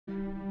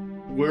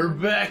We're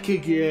back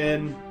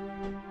again.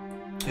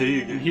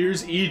 Hey, And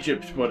here's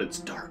Egypt, but it's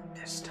dark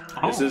this time.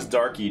 Oh. This is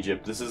Dark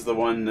Egypt. This is the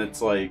one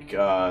that's like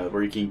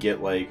where you can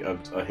get like a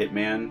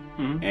hitman,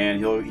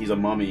 and he's a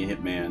mummy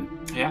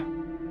hitman. Yeah.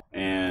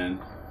 And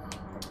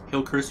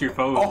He'll curse your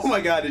foes. oh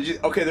my god, did you?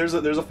 Okay, there's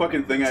a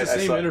fucking thing It's the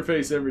same saw.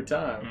 interface every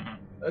time.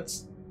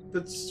 Mm-hmm.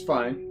 That's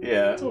fine.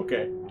 Yeah, It's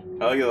okay.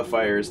 I like the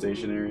fire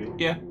stationary.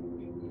 Yeah.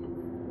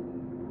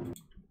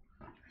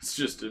 It's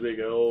just a big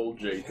old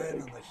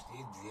JPEG.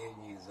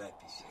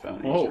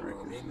 Found Oh. ancient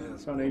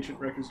records. Found ancient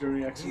records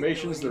during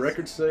excavations. The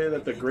records say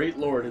that the Great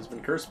Lord has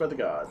been cursed by the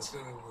gods.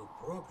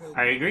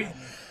 I agree.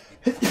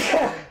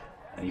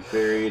 And he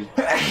buried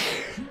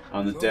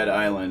on the dead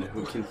island.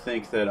 Who can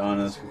think that on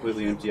a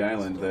completely empty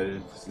island that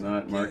it's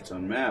not marked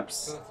on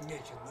maps?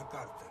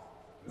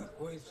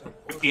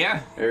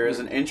 Yeah. There is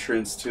an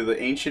entrance to the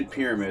ancient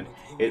pyramid.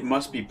 It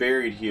must be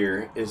buried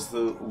here. Is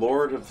the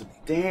Lord of the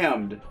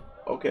Damned?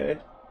 Okay.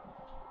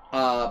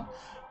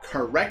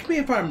 Correct me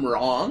if I'm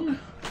wrong.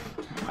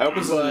 I hope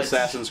this is an But-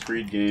 Assassin's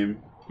Creed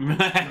game.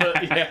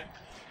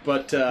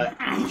 But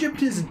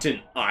Egypt isn't an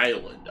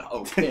island,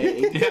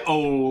 okay?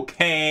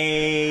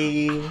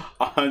 Okay.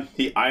 On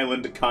the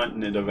island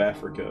continent of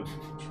Africa.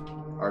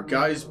 Our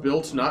guys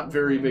built not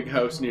very big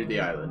house near the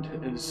island,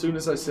 and as soon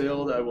as I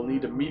sailed, I will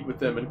need to meet with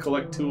them and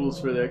collect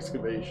tools for the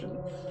excavation.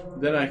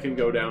 Then I can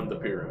go down the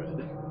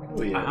pyramid.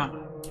 Oh yeah. Uh-huh.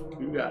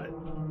 You got it.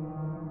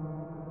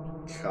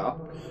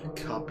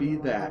 Copy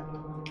that.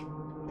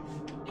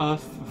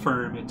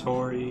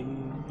 Affirmatory.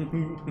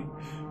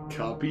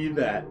 Copy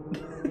that.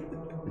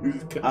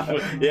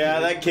 Yeah,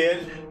 that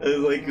kid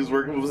was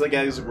working. What was that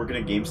guy who's working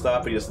at GameStop?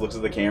 And he just looks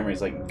at the camera.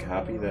 He's like,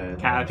 "Copy that.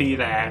 Copy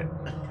that.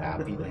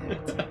 Copy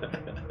that."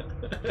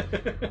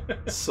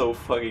 So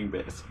fucking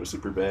bad. So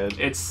super bad.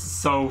 It's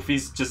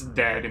Sophie's just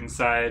dead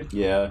inside.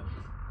 Yeah.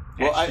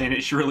 Well, And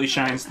it really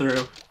shines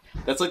through.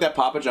 that's like that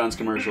Papa John's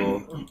commercial.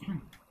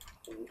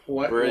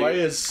 Why Where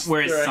is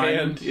Where his there a son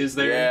hand? is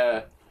there.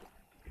 Yeah.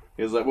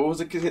 He was like, what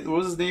was it? What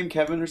was his name?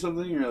 Kevin or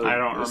something? Or like, I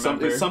don't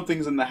remember.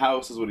 Something's in the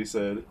house is what he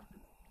said.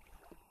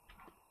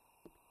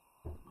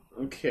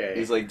 Okay.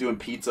 He's like doing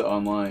pizza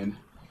online.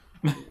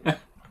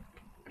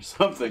 Or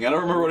something. I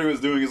don't remember what he was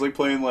doing. He's like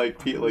playing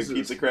like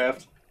Pizza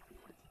Craft.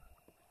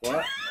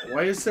 What?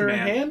 Why is there a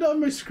Man. hand on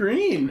my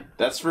screen?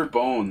 That's for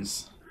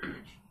bones.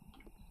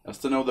 That's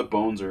to know that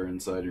bones are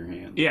inside your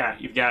hand. Yeah,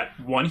 you've got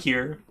one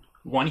here,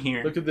 one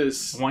here, Look at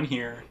this. one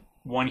here,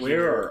 one Where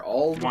here, are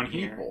all the one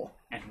people?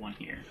 here, and one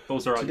here.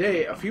 Those are all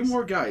Today, your a few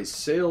more guys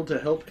sailed to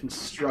help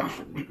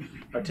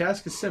construction. Our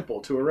task is simple: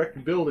 to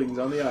erect buildings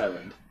on the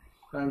island.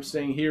 I'm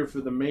staying here for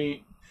the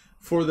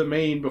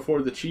main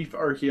before the chief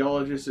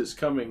archaeologist is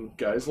coming.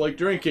 Guys like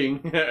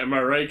drinking. Am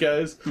I right,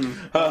 guys?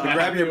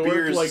 Grab your We work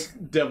beers.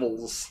 like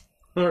devils.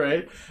 All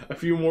right. A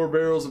few more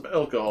barrels of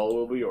alcohol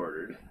will be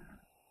ordered.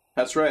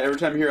 That's right. Every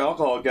time you hear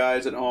alcohol,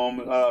 guys at home,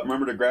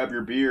 remember to grab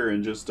your beer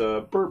and just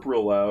burp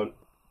real loud.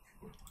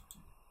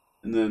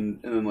 And then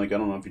like I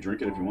don't know if you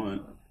drink it if you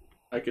want.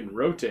 I can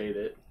rotate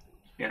it.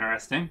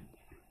 Interesting.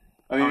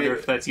 I I mean, wonder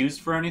if that's used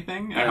for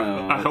anything.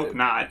 I hope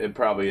not. It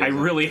probably. I isn't.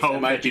 really hope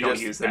It might that you be don't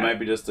just- use It that. might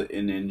be just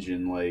an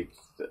engine like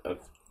a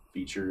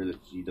feature that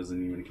he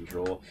doesn't even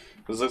control.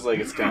 This looks like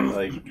it's kind of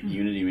like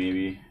Unity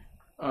maybe.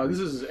 This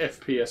is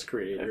FPS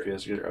Creator.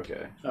 FPS creator.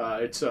 Okay,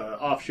 It's an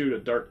offshoot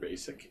of Dark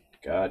Basic.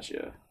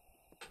 gotcha.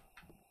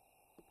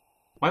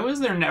 Why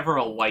was there never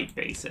a light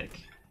basic?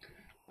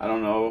 I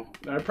don't know.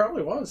 It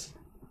probably was.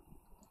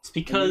 It's I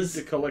need because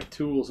to collect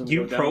tools and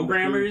you go down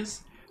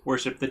programmers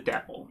worship the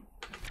devil.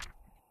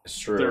 It's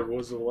the true. There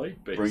was a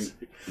light basic.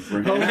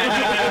 Bring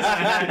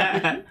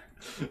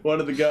One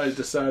of the guys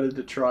decided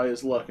to try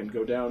his luck and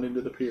go down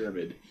into the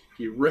pyramid.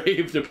 He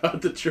raved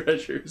about the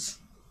treasures.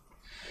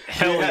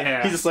 Hell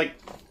yeah. He's just like.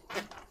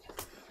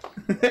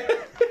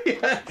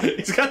 Yeah,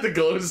 he's got the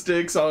glow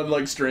sticks on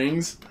like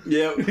strings.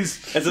 Yeah,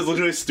 it's just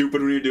literally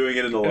stupid when you're doing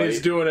it in the And light.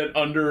 he's doing it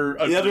under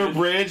a Under a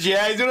bridge,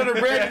 yeah, he's doing it under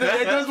a bridge.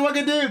 Those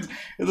fucking dudes.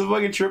 It's the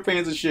fucking trip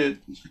pants and shit.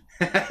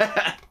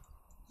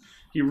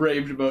 He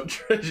raved about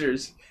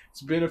treasures.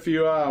 It's been a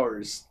few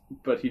hours,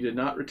 but he did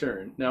not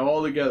return. Now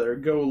all together,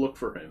 go look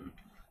for him.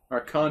 Our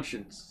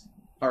conscience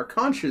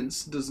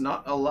does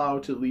not allow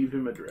to leave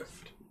him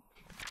adrift.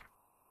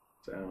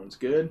 Sounds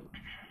good.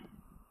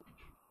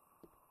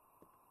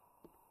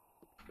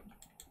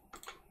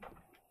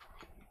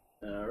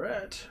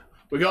 Alright.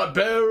 We got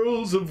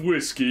barrels of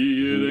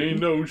whiskey, it ain't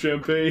no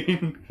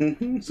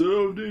champagne.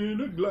 Served in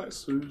a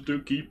glasses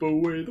to keep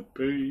away the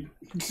pain.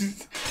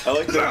 I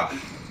like that.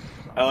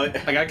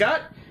 I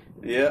got?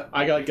 Yeah.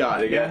 I got.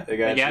 They got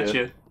I got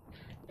you.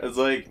 It's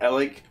like I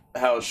like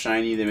how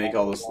shiny they make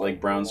all this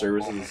like brown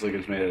services. It's like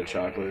it's made out of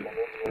chocolate.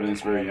 I mean,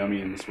 it's very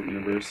yummy in this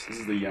universe. This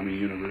is the yummy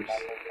universe.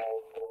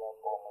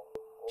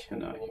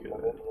 Cannot hear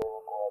that.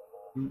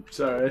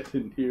 Sorry, I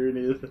didn't hear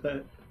any of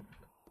that.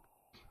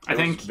 I It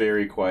think was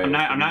very quiet.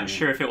 I'm not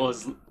sure if it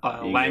was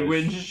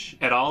language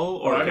at all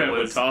or if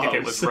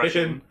it was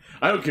Russian.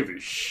 I don't give a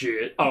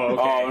shit. Oh,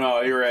 okay. Oh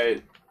no, you're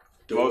right.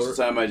 Door. Most of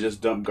the time, I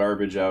just dump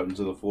garbage out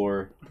into the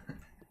floor.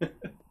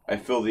 I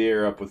fill the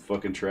air up with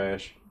fucking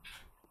trash.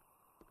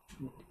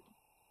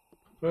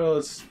 Well,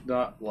 it's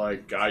not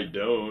like I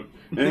don't.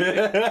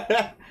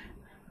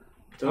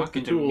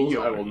 Talking to tools, me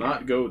I will over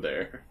not go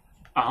there.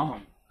 Oh.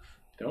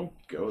 Don't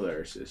go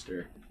there,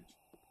 sister.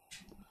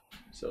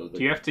 So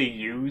Do you have to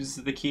use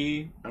the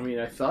key? I mean,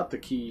 I thought the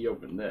key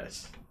opened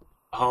this.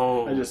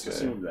 Oh. I just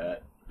assumed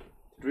that.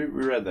 We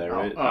read that,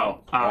 right?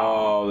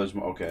 Oh. There's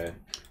more. Okay.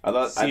 I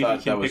thought See if you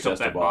that can was pick up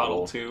just a that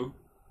bottle. too.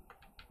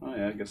 Oh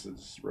yeah, I guess it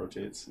just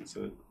rotates. That's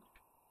it.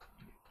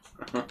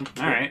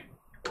 Alright.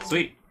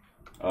 Sweet.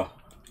 Oh.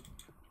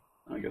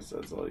 I guess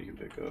that's all you can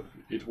pick up.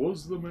 It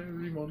was the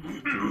merry month.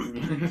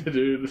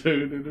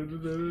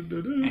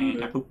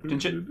 And I pooped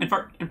and shit and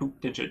fart and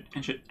pooped and shit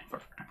and shit and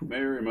fart.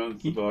 Merry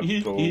month of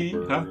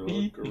October.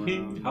 Look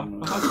around,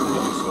 I'm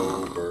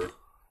sober.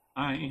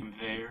 I am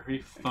very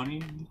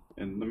funny.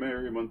 In the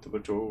merry month of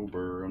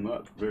October, I'm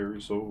not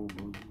very sober.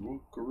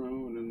 Walk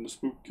around in the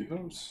spooky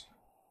house.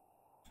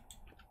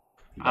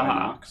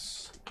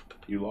 Knox.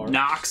 You large.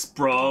 Knox,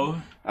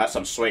 bro. That's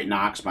some sweet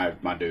Knox, my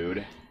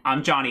dude.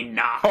 I'm Johnny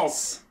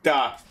Knox.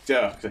 Duh.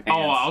 The hands.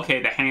 Oh,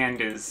 okay. The hand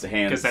is The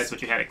hands. because that's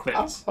what you had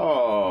equipped.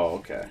 Oh,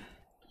 okay.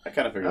 I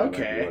kind of figured out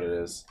Okay. what it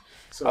is.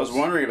 So I was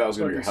wondering if that was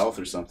going to be your like health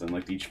or something.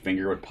 Like each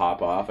finger would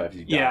pop off after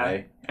you Yeah,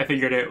 die. I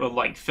figured it would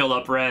like fill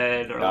up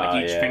red, or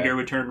like each yeah. finger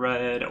would turn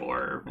red,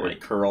 or Or like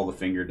curl the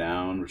finger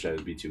down, which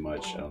would be too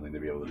much. I don't think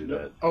they'd be able to do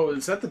that. Oh,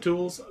 is that the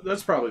tools?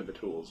 That's probably the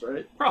tools,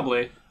 right?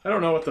 probably. I don't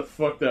know what the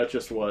fuck that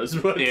just was,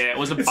 but Yeah, it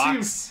was a it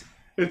box. seems-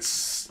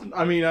 it's.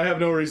 I mean, I have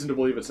no reason to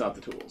believe it's not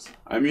the tools.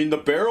 I mean, the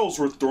barrels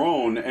were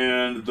thrown,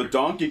 and the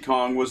Donkey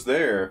Kong was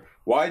there.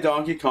 Why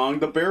Donkey Kong?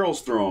 The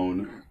barrel's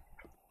thrown.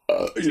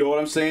 You know what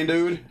I'm saying,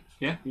 dude?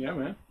 Yeah,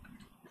 man.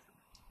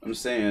 I'm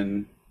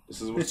saying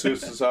this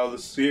is how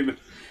this game.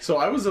 So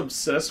I was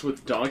obsessed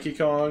with Donkey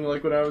Kong,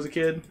 like when I was a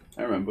kid.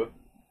 I remember.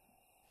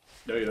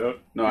 No, you don't.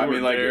 No, You I mean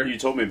weren't like there. you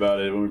told me about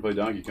it when we played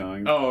Donkey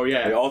Kong. Oh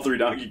yeah. Like, all three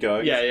Donkey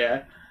Kongs.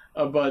 Yeah.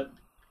 But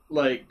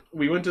like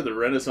we went to the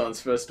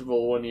Renaissance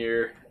Festival one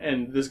year,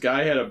 and this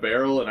guy had a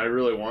barrel, and I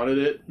really wanted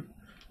it.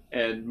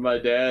 And my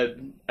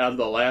dad, on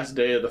the last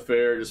day of the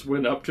fair, just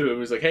went up to him.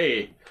 He's like,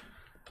 "Hey,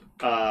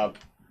 my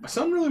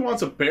son really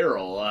wants a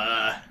barrel.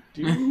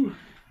 Do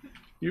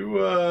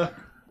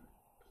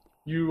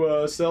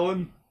you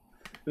selling?"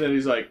 And then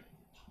he's like,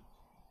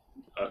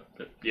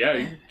 "Yeah,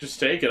 you just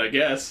take it, I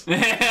guess."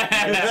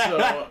 And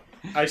so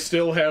I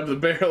still have the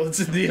barrel. It's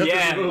in the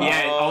other room.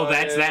 Yeah. Oh,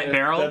 that's that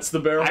barrel. That's the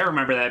barrel. I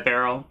remember that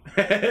barrel.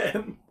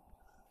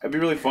 It'd be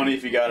really funny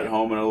if he got it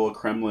home and a little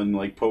Kremlin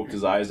like poked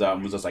his eyes out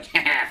and was just like,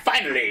 "Ha,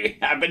 finally,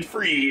 I've been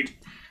freed."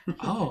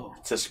 Oh.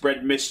 To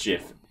spread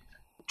mischief.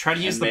 Try to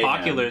use And the mayhem.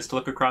 binoculars to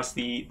look across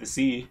the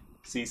sea.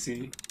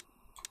 CC.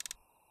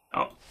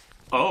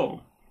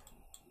 Oh.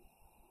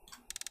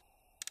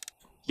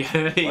 Yeah.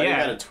 Why you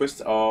Yeah. gotta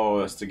twist? Oh,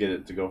 that's to get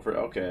it to go for.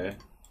 Okay,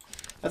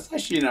 that's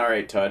actually an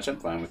alright touch. I'm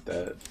fine with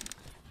that.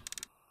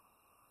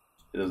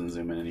 It doesn't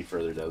zoom in any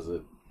further, does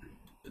it?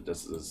 It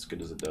does as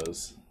good as it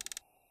does.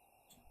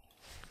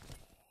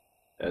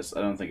 Yes,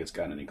 I don't think it's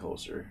gotten any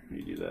closer.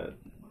 You do that.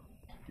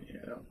 Yeah,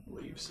 I don't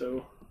believe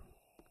so.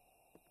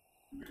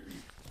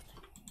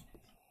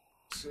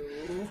 So,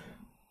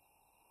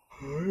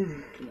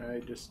 can I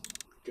just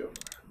go?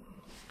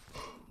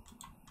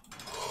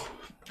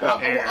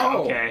 There,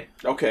 Oh. okay.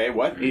 Okay,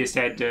 what? You just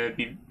had to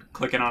be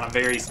clicking on a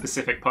very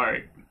specific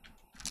part.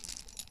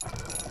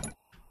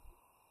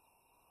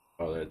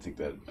 Oh, I think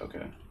that.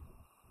 Okay.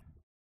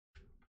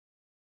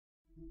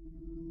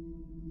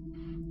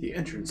 The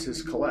entrance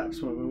has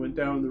collapsed when we went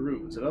down the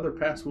ruins. Another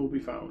pass will be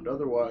found.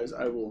 Otherwise,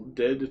 I will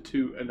dead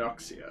to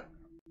anoxia.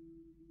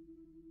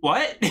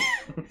 What?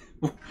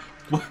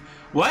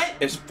 What?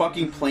 It's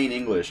fucking plain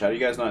English. How do you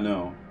guys not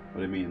know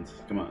what it means?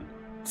 Come on.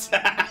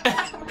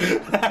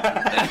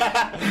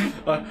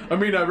 I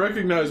mean, I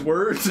recognize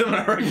words and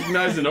I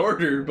recognize an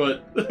order,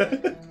 but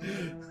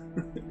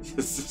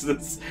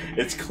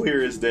It's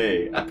clear as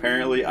day.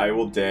 Apparently, I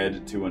will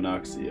dead to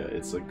anoxia.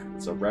 It's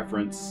a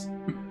reference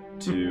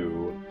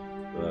to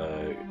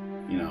the,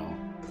 you know.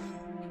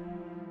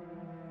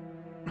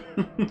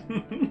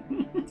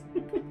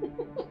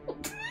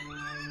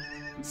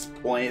 It's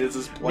plain. This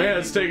is plain. man,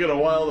 it's taking a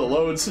while to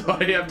load, so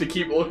I have to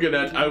keep looking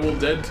at I will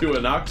dead to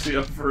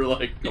anoxia for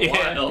like a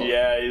while.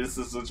 Yeah, this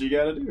is what you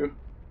gotta do.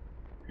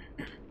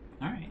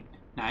 Alright.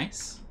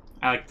 Nice.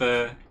 I like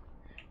the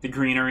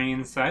greenery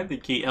inside.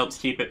 Helps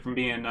keep it from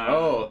being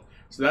Oh,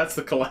 so that's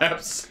the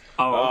collapse.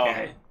 Oh,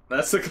 okay.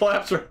 That's the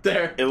collapse right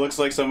there. It looks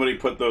like somebody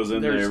put those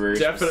in there. There's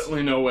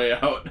definitely no way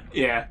out.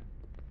 Yeah.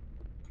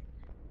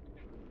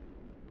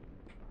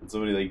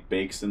 Somebody like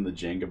bakes in the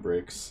Jenga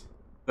bricks.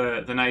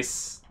 The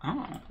nice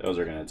Those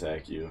are gonna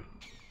attack you.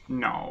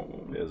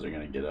 No. Those are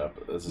gonna get up.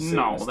 That's a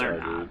No, Satanist they're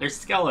target. not. They're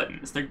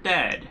skeletons. They're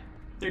dead.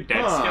 They're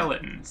dead Huh.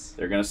 skeletons.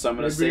 They're gonna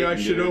summon a Maybe Satan. I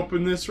should dude.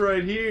 open this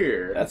right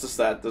here. That's a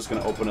stat that's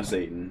gonna open a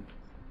Satan.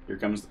 Here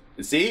comes.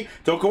 See?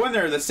 Don't go in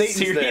there. The Satan's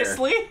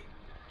Seriously?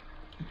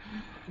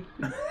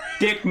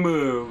 Dick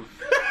move.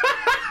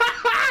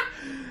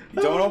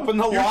 Don't open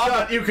the You lava.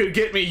 thought you could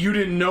get me. You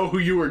didn't know who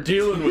you were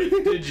dealing with,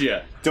 did you?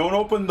 Don't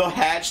open the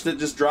hatch that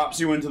just drops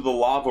you into the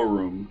lava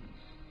room.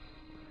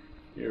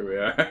 Here we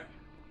are.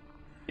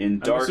 In I'm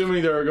dark,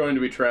 assuming there are going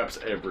to be traps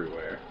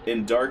everywhere.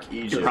 in dark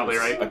Egypt, You're probably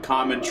right. a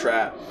common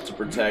trap to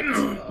protect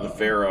the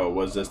pharaoh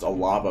was just a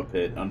lava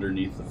pit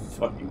underneath the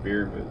fucking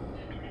pyramid.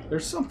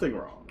 There's something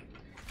wrong.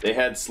 They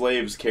had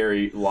slaves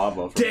carry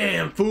lava. From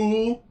Damn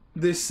fool!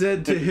 They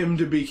said to him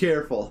to be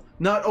careful.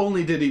 Not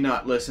only did he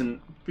not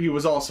listen, he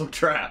was also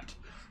trapped.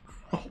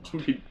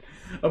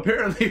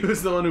 Apparently he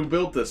was the one who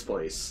built this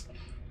place.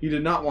 He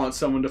did not want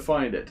someone to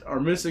find it. Our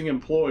missing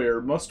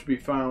employer must be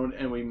found,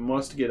 and we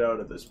must get out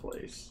of this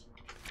place.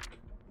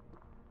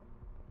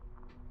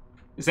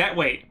 Is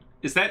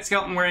that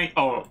skeleton wearing...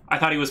 Oh, I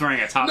thought he was wearing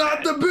a top Not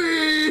hat. the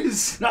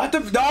bees! Not the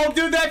no,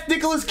 dude. That's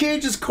Nicolas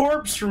Cage's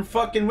corpse from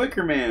fucking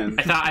Wicker Man.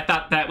 I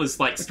thought that was,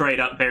 like, straight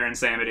up Baron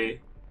Samedi.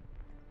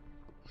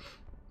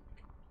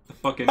 The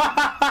fucking...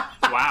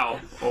 Wow.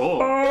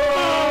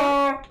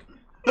 Oh.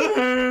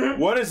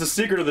 What is the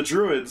secret of the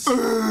druids?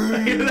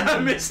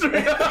 That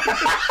mystery.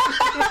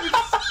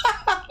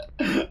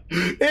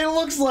 It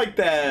looks like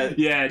that.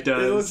 Yeah, it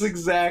does. It looks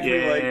exactly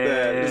Yeah. like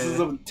that. This is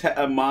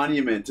a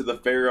monument to the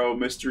pharaoh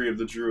mystery of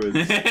the druids.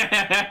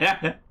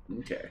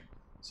 Okay.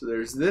 So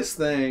there's this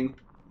thing.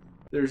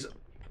 There's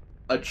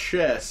a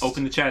chest.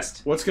 Open the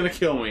chest. What's gonna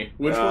kill me?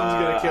 Which one's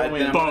gonna kill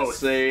me? I'm gonna Both.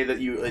 say that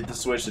you hit the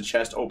switch, the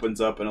chest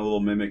opens up, and a little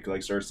mimic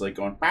like starts like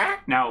going. "Ah."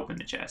 Now open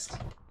the chest.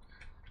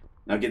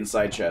 Now get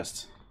inside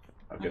chest.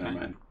 Okay, Okay. never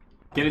mind.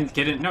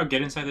 Get in. No,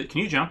 get inside the... Can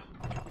you jump?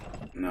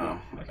 No,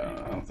 Okay.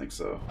 I don't think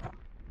so.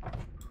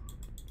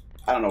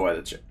 I don't know why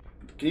the chest.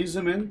 Can you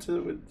zoom in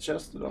to with the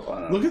chest at all?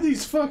 I don't know. Look at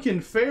these fucking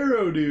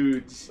pharaoh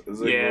dudes. It's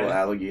like Yeah. little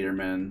alligator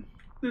men.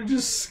 They're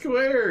just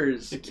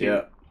squares. They're cute.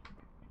 Yeah.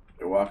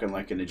 They're walking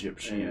like an And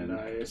Egyptian.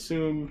 I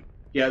assume,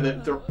 yeah,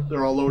 that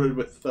they're all loaded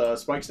with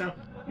spikes now.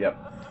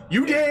 Yep.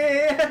 You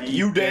dead?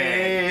 You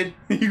dead.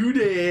 You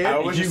dead? I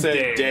wish you You said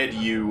dead. dead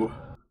you.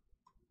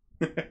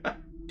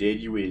 Dead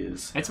you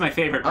is. That's my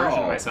favorite version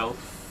Oh. of myself.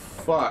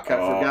 Fuck, I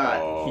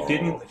forgot. Oh. He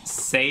didn't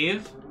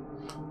save?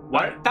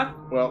 What the...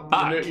 Well,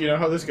 Fuck. you know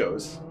how this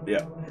goes.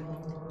 Yeah.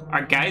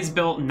 Our guys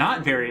built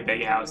not very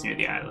big house near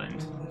the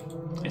island.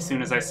 As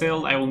soon as I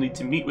sail, I will need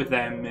to meet with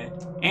them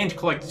and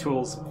collect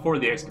tools for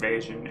the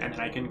excavation, and then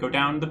I can go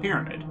down the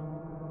pyramid.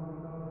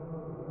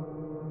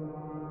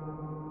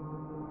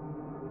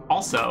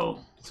 Also,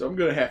 So I'm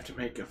gonna have to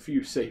make a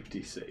few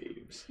safety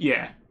saves.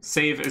 yeah,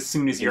 save as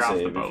soon as You you're off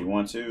save the if boat. you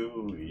want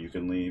to. You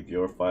can leave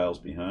your files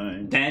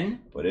behind.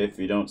 Then, But if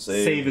you don't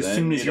save, Save as then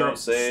soon as you you're don't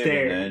save,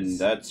 and then upstairs.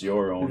 that's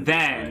your own.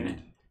 then,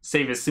 mind.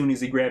 save as soon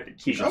as you grab the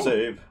key. You should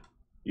save.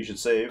 You should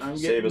save. I'm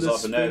Save getting as the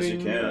often as you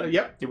spinning, can.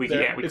 yep. Did we,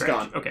 there, yeah, we it's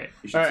crashed. gone. Okay.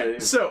 You should All right,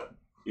 save. so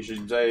You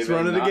should save. Let's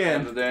run and it not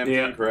again. have the damn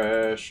Yeah. thing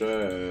crash.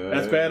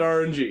 that's bad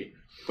RNG.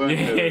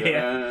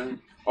 Yeah.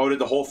 Oh, did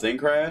the whole thing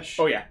crash?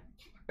 Oh yeah.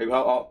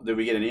 Like, did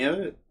we get any of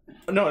it?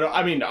 No.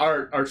 I mean,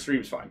 our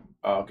stream's fine,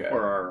 Oh, okay.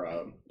 or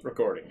our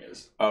recording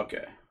is.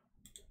 Okay.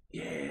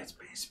 Yeah, it's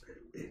basic.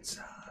 It's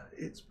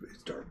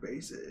dark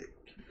basic.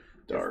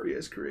 Dark.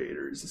 FPS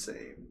creator is the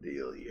same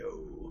deal,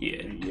 yo.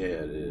 Yeah. Yeah,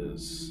 it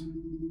is.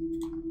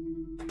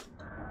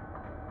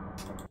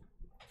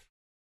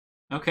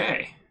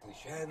 Okay.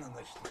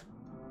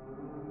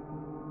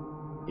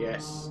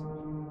 Yes.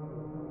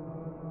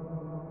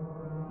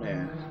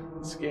 Man,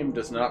 this game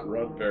does not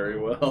run very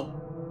well,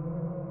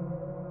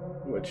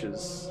 which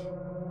is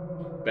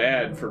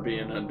bad for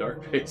being on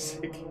dark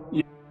basic.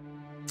 Yeah.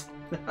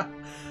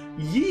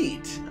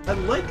 Yeet! I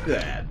like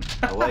that.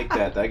 I like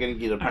that. I can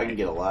get. I can Alright.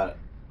 get a lot.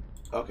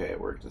 Okay, it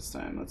worked this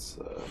time. Let's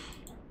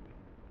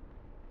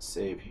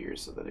save here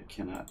so that it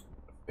cannot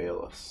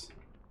fail us.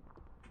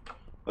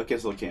 I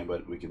guess it can,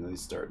 but we can at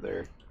least start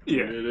there.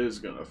 Yeah. It is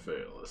gonna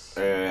fail us.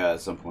 Yeah,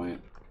 at some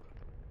point.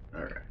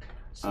 All right.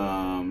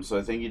 So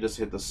I think you just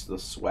hit the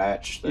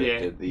swatch that Yeah.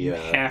 did the. You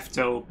have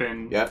to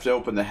open. You have to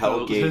open the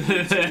hell Oh. gate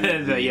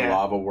into the Yeah.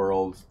 lava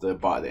world, the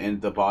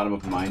bottom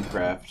of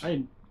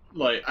Minecraft.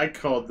 I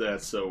called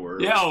that so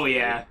early. Yeah, oh,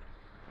 yeah.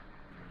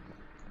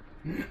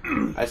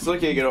 I still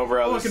can't get over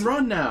how Oh, I this. can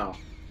run now.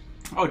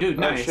 Oh, dude,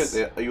 Oh nice.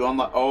 shit! You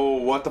unlock. Oh,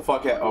 what the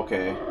fuck?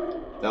 Okay,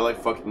 that like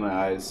fucked my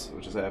eyes.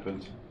 What just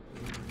happened?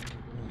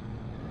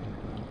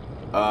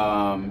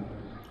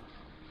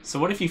 So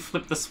what if you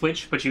flip the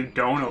switch, but you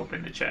don't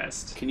open the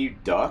chest? Can you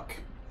duck?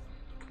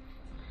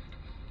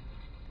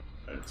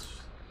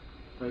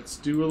 Let's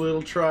do a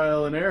little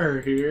trial and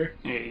error here.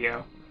 There you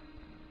go.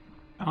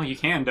 Oh, you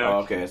can, Oh,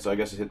 duck. okay, so I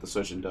guess I hit the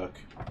switch and duck.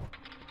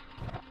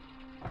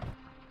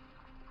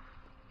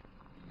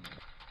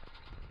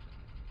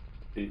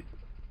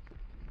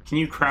 Can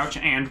you crouch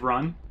and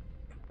run?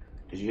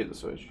 Did you hit the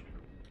switch?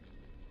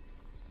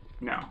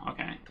 No,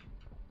 okay.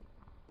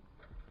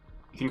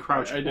 You can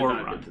crouch I did or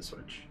not run. hit the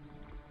switch.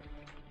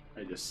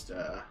 I just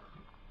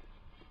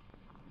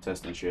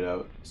Testing shit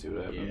out. See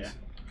what happens. yeah.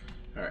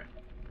 All right.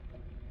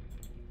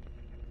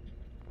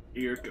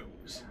 Here it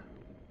goes.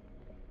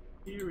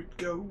 Here it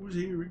goes.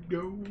 Here it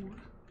goes.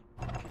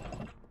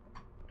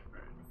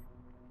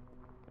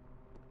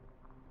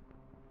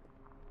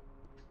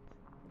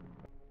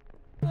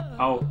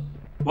 Oh.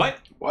 What?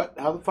 What?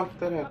 How the fuck did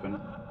that happen?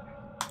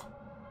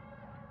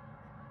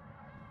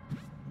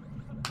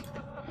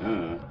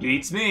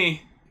 Beats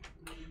me.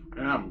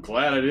 I'm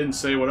glad I didn't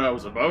say what I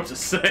was about to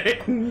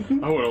say.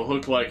 I would have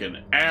looked like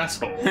an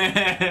asshole.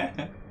 I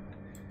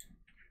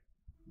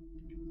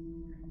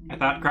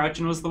thought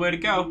crouching was the way to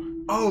go.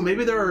 Oh,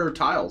 maybe there are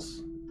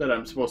tiles that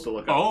I'm supposed to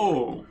look up.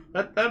 Oh.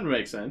 That would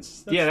make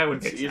sense. Yeah, that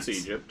would make It's sense.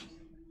 Egypt.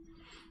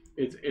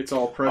 It's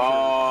all pressure.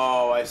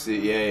 Oh, I see.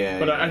 Yeah.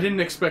 But yeah. I didn't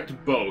expect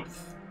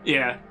both.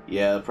 Yeah.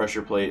 Yeah, the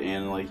pressure plate,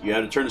 and like you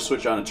have to turn the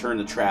switch on and turn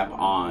the trap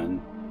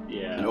on,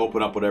 Yeah. and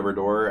open up whatever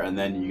door, and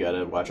then you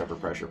gotta watch out for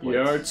pressure plates.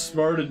 You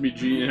outsmarted me,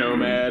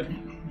 G-Nomad.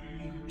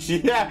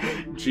 Yeah.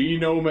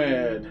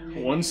 G-Nomad.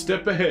 One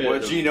step ahead.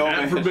 What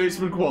G-Nomad? For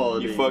basement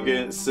quality. You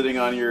fucking sitting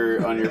on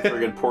your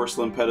friggin'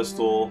 porcelain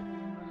pedestal,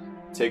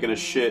 taking a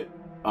shit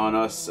on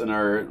us and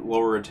our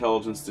lower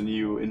intelligence than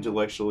you,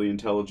 intellectually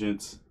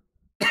intelligent.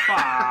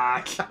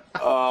 Fuck.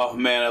 Oh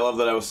man, I love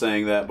that I was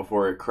saying that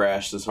before it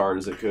crashed as hard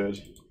as it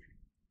could.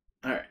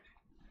 Alright.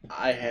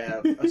 I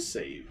have a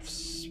save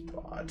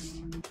spot.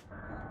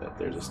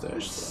 There's a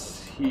stash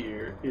spot.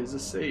 Here is a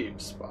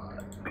save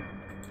spot.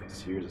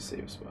 Here's a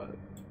save spot.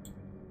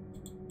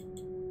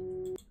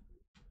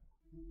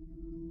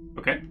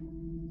 Okay.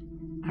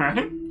 Alright.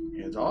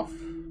 Hands off.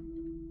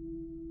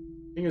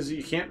 Thing is,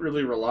 you can't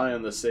really rely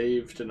on the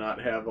save to not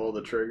have all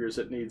the triggers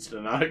it needs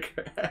to not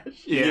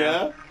crash.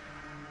 Yeah.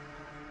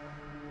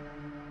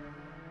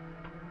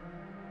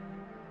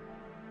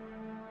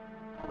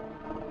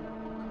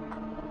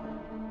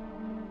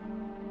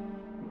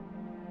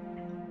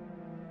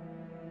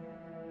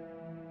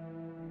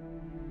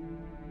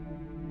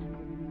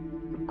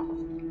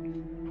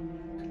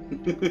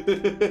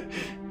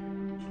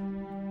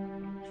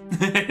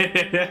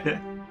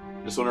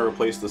 Just want to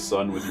replace the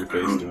sun with your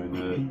face doing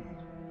that.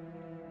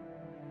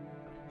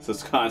 So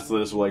it's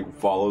constantly just like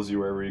follows you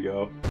wherever you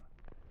go.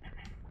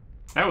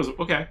 That was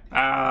okay.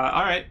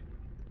 Alright.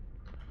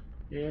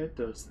 Yeah, it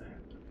does that.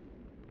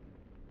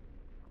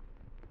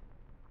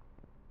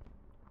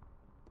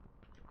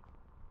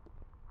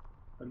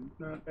 I'm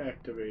not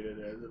activated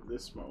as of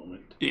this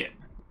moment. Yeah.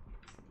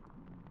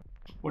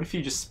 What if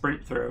you just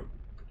sprint through?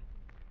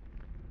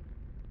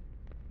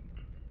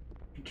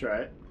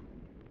 Try it.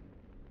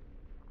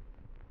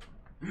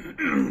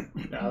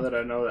 Now that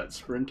I know that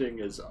sprinting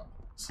is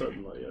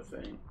suddenly a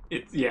thing.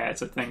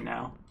 It's a thing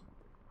now.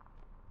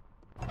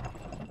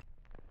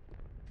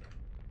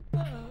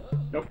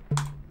 Nope.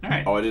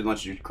 Alright. Oh, I didn't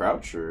let you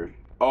crouch, or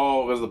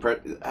oh, because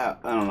the I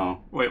don't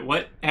know. Wait,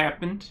 what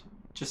happened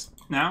just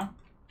now?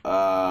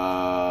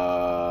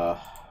 I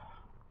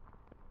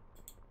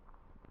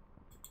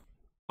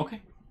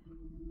Okay.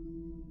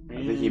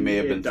 think he may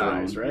have been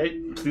dies, thrown.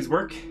 right? Please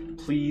work.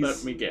 Please.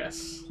 Let me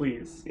guess.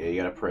 Please. Yeah,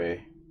 you gotta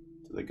pray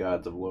to the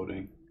gods of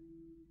loading.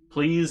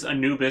 Please,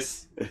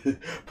 Anubis.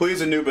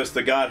 Please, Anubis,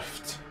 the god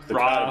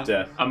of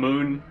death.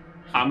 Amun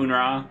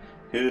Ra.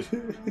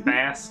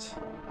 Fast.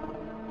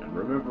 And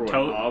remember when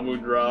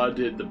Amun-Ra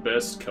did the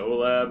best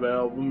collab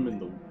album in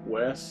the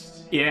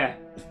West? Yeah.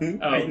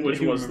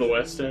 Which was the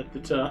West at the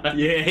time.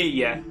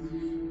 Yeah.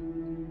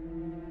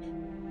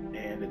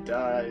 And it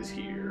dies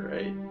here,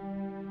 right?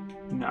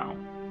 No.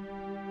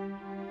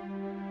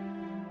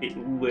 It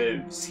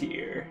lives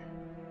here.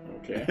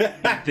 Okay.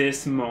 At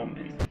this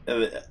moment.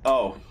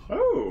 Oh,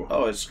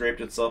 Oh. it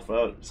scraped itself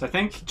out. So I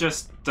think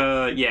just,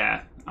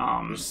 yeah.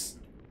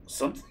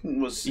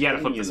 Something was. You gotta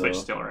flip the switch though.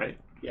 still, right?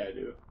 Yeah, I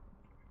do.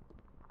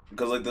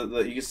 Because like the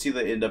you can see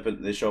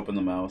they show up in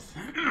the mouth.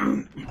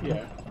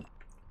 Yeah.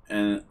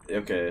 And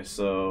okay,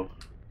 so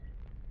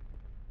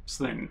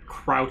then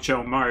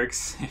Croucho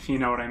Marx, if you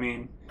know what I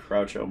mean.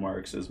 Croucho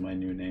Marx is my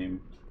new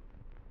name.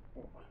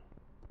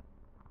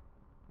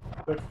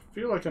 I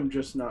feel like I'm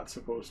just not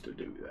supposed to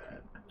do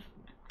that.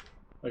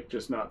 Like,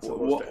 just not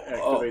supposed to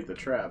activate the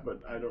trap,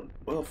 but I don't...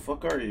 What the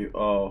fuck are you?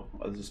 Oh,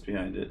 I was just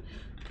behind it.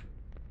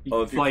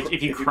 Oh, if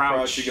you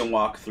crouch, you can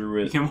walk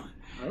through it. Okay.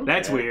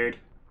 That's weird.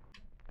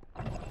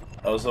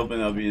 I was hoping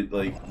that would be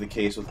like the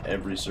case with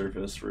every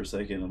surface for a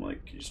second. I'm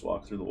like, you just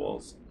walk through the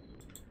walls.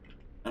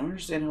 I don't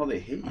understand how they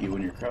hit you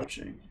when you're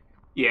crouching.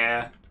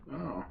 Yeah.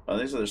 Oh. I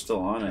think so. They're still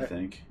on. I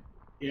think.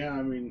 Yeah,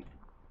 I mean...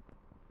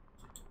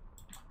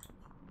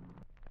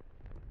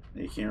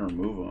 You can't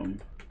remove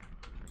them.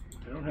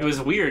 It was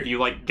weird. You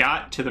like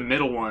got to the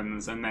middle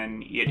ones, and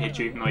then it hit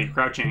you even though you're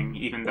crouching.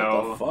 Even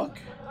though, what the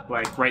fuck?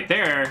 Like right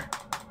there,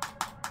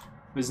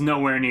 was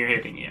nowhere near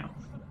hitting you.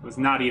 It was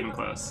not even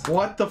close.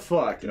 What the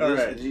fuck?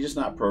 Did he just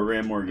not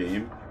program more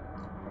game?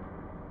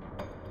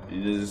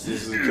 He just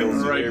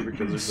kills you here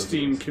because there's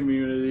Steam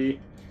community.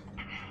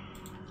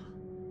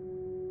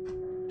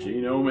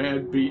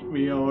 G-Nomad beat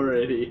me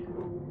already.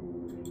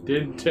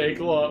 Didn't take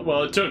long.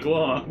 Well, it took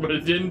long, but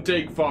it didn't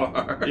take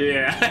far.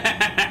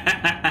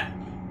 Yeah.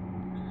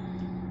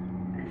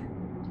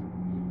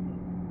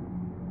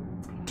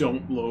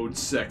 Don't load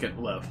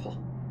second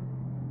level.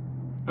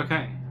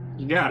 Okay,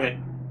 you got it.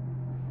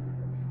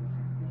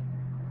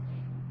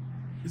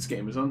 This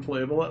game is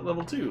unplayable at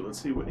level 2.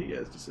 Let's see what he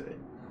has to say.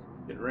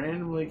 Get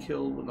randomly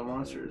killed when the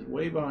monster is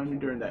way behind me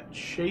during that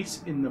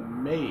chase in the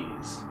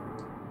maze.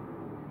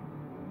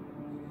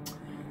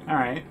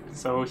 Alright,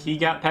 so he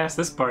got past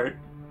this part.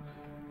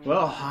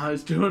 Well, I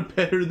was doing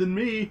better than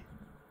me.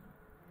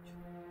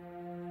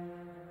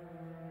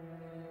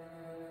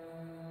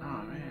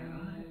 Oh,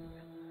 man.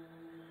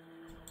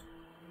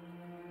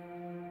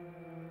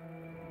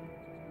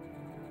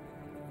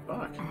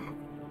 Fuck.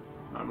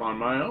 I'm on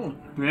my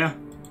own. Yeah.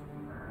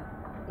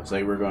 Looks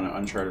like we're going to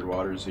uncharted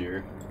waters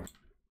here.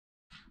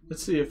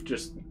 Let's see if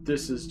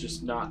this is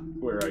just not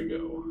where I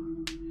go.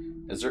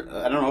 Is there?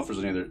 I don't know if there's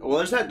any other. Well,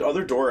 there's that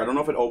other door. I don't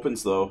know if it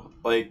opens though.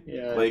 Like,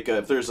 Yeah. like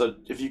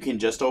if you can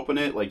just open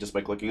it, like just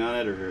by clicking on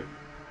it, or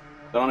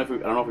I don't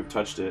know if we've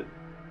touched it.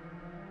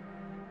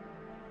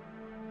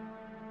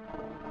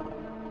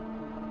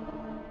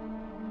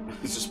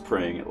 He's just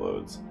praying it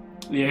loads.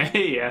 Yeah,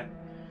 yeah.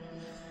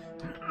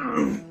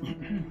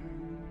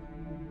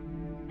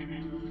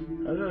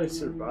 How did I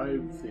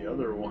survive the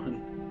other one?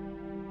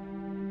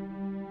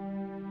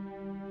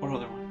 What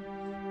other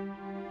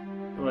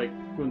one? Like,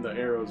 when the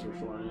arrows were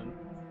flying.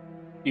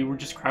 You were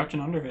just crouching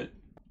under it.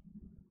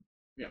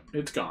 Yeah,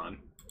 it's gone.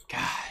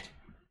 God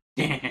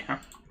damn.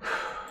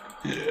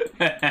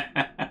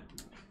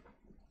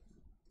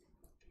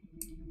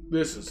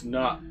 This is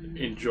not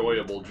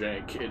enjoyable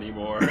jank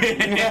anymore.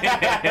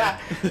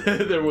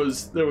 there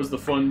was the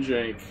fun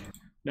jank.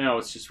 Now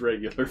it's just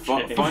regular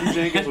jank. Fun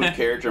jank is with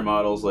character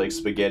models like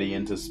spaghetti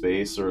into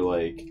space, or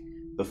like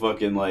the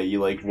fucking like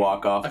you like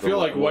walk off. I feel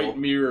like White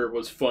Mirror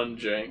was fun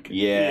jank.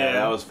 Yeah,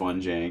 that was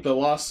fun jank. The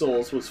Lost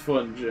Souls was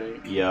fun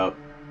jank. Yep.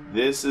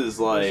 This is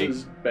like this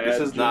is bad. This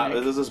is jank. not.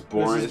 This is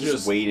boring. This is It's just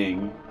just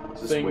waiting. It's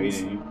just things.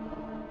 waiting.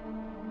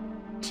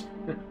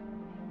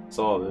 That's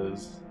all it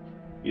is.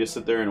 You just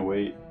sit there and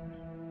wait.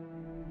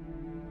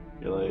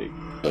 You're like,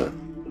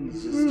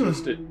 This is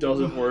just, it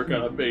doesn't work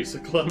on a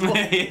basic level.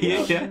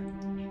 Yeah.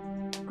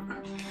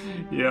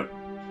 Yep.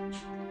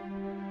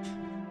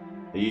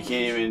 you don't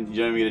even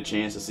get a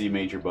chance to see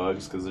major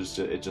bugs because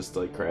it just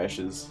like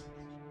crashes.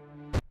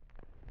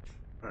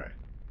 Alright,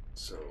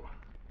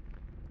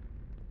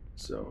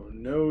 so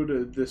no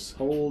to this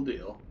whole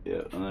deal.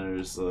 Yeah, and then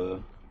there's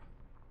X.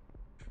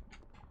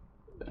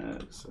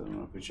 I don't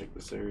know if we check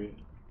this area.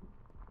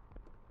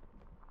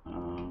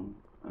 And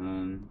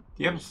then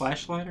Do you have a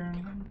flashlight or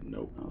anything?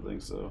 Nope. I don't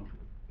think so.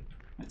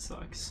 That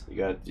sucks. You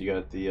got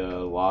the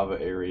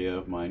lava area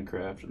of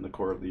Minecraft in the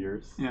core of the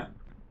earth. Yeah.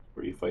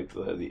 Where you fight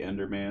the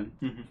Enderman.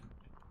 Mm-hmm.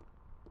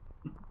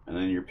 And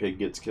then your pig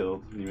gets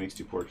killed and he makes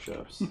 2 pork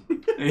chops.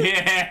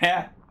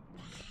 Yeah.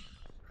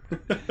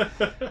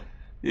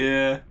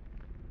 Yeah.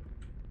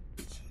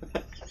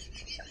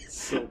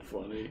 So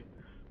funny.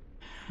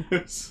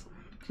 It's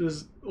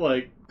just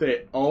like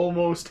they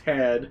almost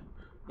had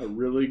a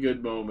really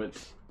good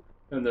moment,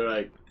 and they're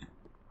like,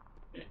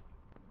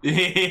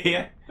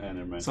 Yeah.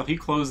 Never mind. So if you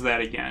close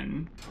that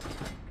again,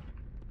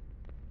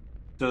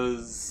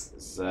 does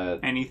Is that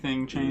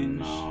anything change?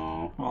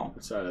 No. Well,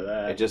 outside of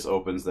that, It just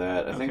opens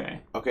that. I think. Okay.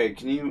 Okay.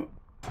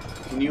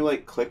 Can you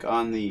like click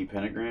on the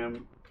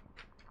pentagram?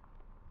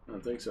 I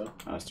don't think so.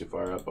 Oh, it's too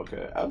far up.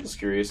 Okay. I was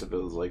curious if it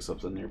was like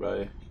something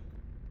nearby.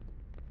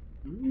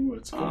 Ooh,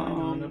 what's going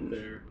on up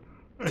there?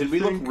 Did we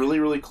look really,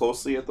 really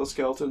closely at those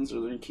skeletons? Are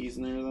there any keys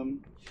near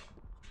them?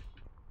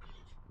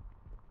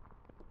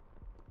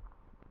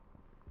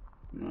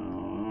 No,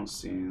 I don't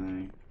see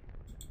anything.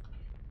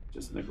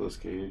 Just Nicolas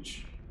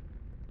Cage.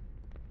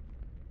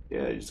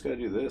 Yeah, you just gotta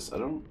do this. I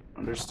don't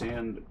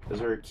understand. Is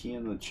there a key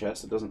in the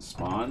chest that doesn't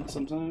spawn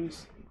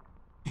sometimes?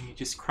 you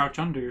just crouch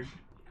under.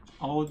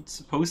 All it's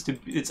supposed to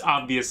be. It's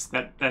obvious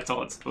that that's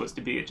all it's supposed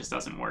to be. It just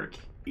doesn't work.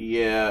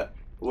 Yeah.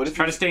 What Just if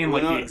try you to stay in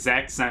like why the not-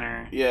 exact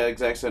center. Yeah,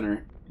 exact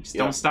center. Just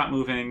Yep. don't stop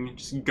moving.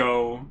 Just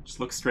go. Just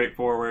look straight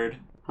forward.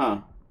 Huh.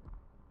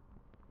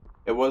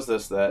 It was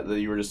that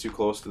you were just too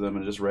close to them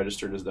and it just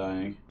registered as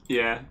dying.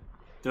 Yeah.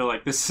 They're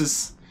like, this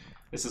is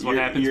what You're-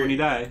 happens you're- when you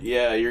die.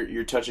 Yeah,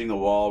 you're touching the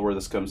wall where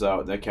this comes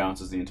out. That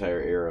counts as the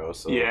entire arrow.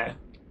 So Yeah.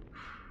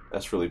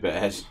 that's really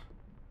bad.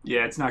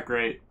 Yeah, it's not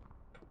great.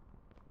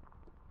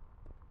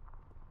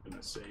 I'm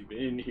gonna save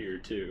in here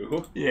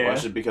too. Yeah.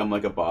 Watch it become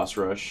like a boss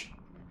rush.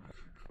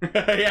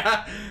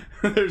 Yeah,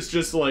 there's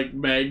just like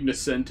Magna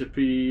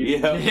Centipede.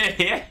 Yeah.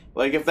 Yeah.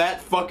 Like if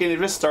it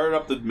just started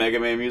up the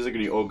Mega Man music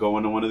and you go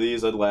into one of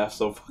these, I'd laugh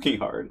so fucking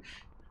hard.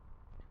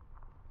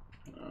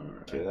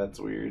 Alright. Okay, that's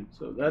weird.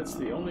 So that's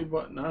the only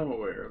button I'm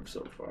aware of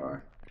so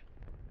far.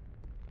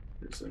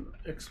 There's some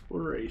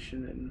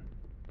exploration in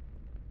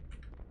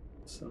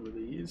some of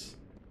these.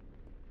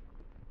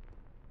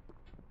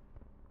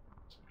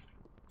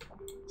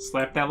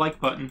 Slap that like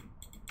button.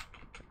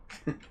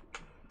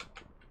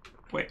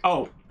 Wait.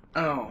 Oh,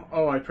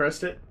 Oh, I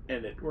pressed it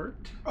and it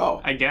worked. Oh,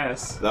 I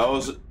guess. that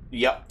was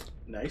yep.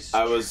 Nice.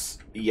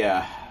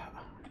 Yeah.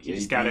 You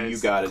just gotta you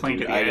got it, cling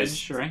dude. to the I edge,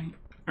 just right?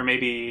 Or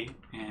maybe,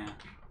 yeah.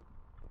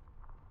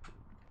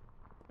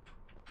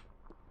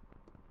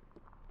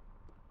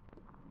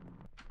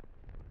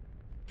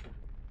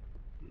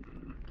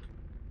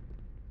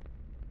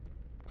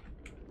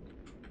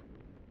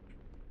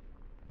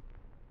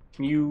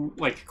 Can you,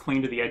 like,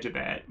 cling to the edge of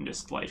that and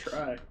just, like,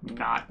 Try.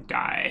 not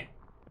die?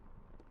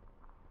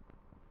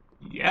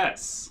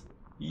 Yes.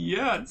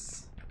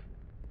 Yes.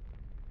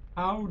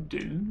 How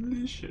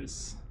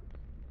delicious.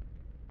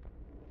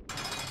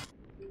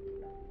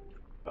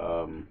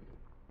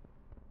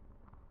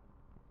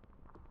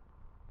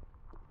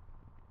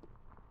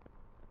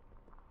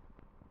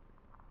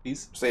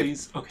 Please, Save.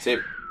 please. Okay.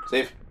 Save.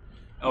 Save.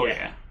 Oh,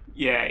 Yeah.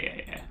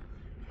 yeah.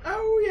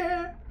 Oh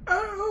yeah.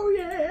 Oh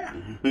yeah.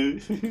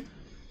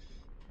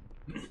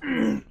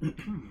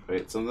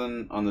 Wait,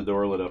 something on the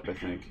door lit up, I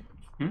think.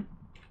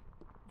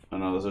 Oh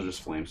no, those are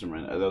just flames from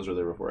right. Those were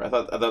there before. I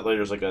thought there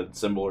was like a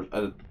symbol, or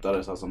I thought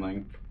I saw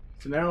something.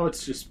 So now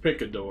it's just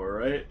pick a door,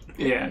 right?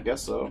 Yeah. I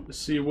guess so. To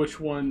see which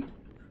one,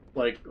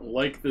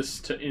 like this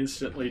to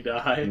instantly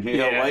die.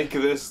 Yeah, like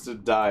this to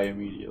die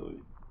immediately.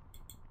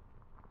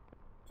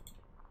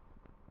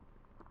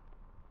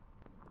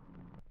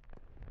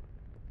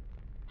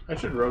 I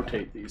should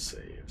rotate these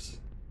saves.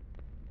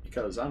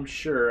 Because I'm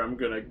sure I'm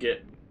gonna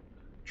get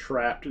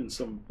trapped in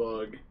some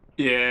bug.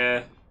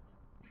 Yeah.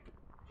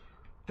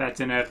 That's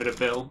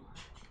inevitable.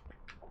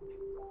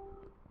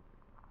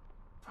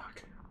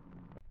 Fuck.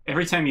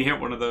 Every time you hit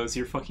one of those,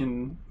 your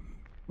fucking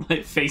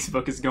like,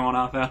 Facebook is going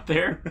off out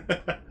there.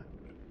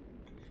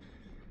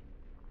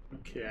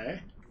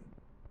 Okay.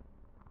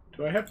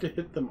 Do I have to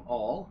hit them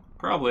all?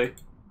 Probably.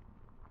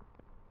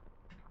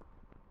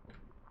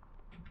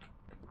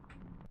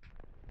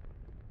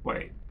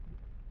 Wait.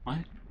 What?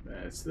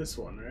 It's this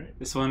one, right?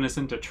 This one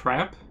isn't a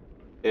trap?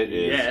 It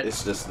is. Yet.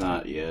 It's just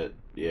not yet.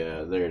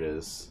 Yeah, there it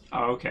is.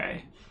 Oh,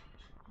 okay.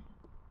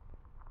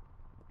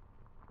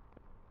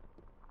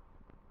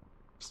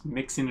 Just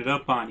mixing it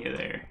up on you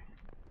there.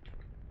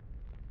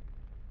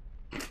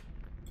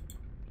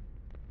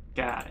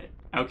 Got it.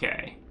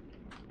 Okay.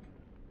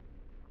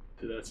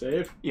 Did that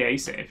save? Yeah, you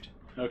saved.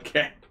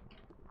 Okay.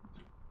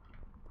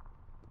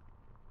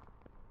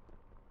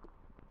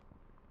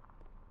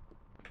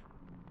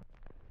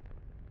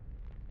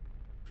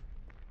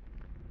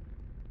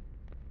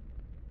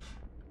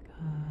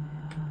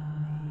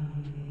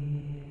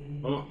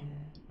 Oh,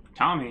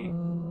 Tommy.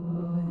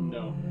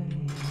 no.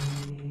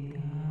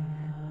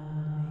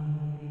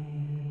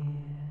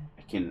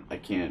 I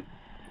can't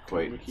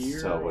quite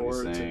Here tell what or he's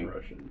it's in saying.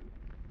 Russian.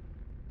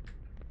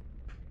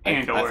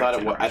 And I or thought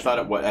it's in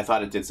Russian. I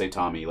thought it did say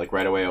Tommy. Like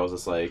right away, I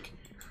was like,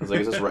 is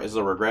this a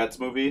Rugrats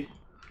movie?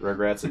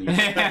 Rugrats and you.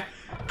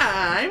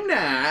 I'm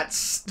not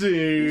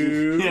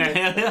Stu.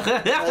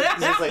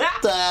 It's just like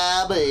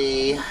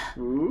Tommy.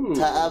 Ooh.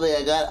 Tommy,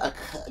 I gotta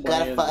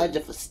Playing find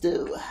you for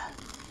Stu.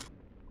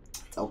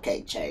 It's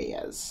okay,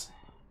 Chaz.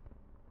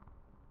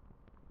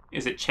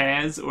 Is it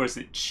Chaz or is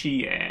it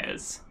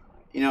Chiaz?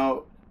 You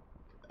know,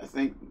 I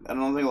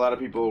don't think a lot of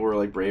people were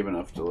like brave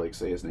enough to like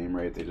say his name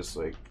right. They just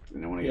like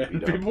didn't want to get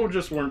beat up. People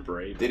just weren't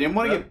brave. They didn't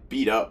want to get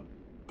beat up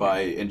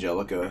by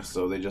Angelica,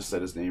 so they just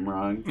said his name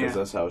wrong because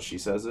that's how she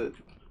says it.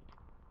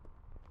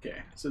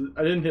 Okay, so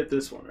I didn't hit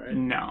this one, right?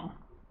 No.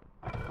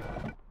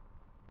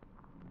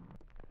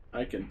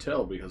 I can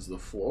tell because the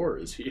floor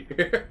is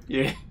here.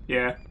 Yeah.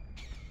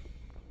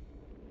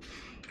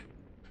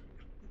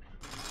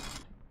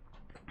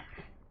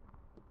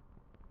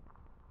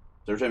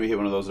 So every time you hit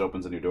one of those, it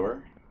opens a new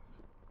door?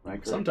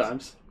 Right?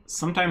 Sometimes.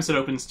 Sometimes it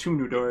opens 2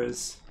 new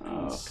doors.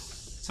 Oh,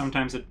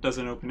 Sometimes it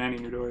doesn't open any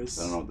new doors.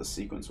 I don't know what the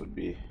sequence would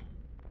be.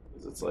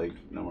 'Cause it's like,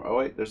 no more. Oh,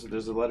 wait, there's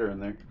a letter in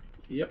there.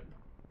 Yep.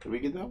 Did we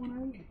get that one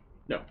already?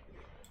 No.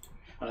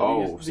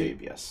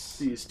 Save, yes.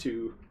 These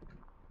two.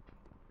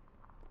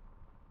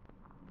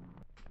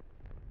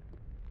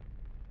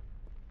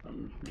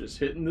 I'm just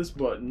hitting this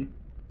button.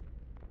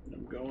 And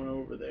I'm going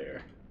over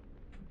there.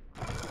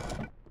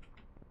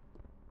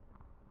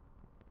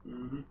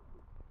 Mm-hmm.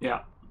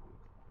 Yeah.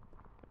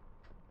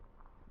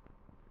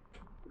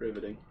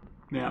 Riveting.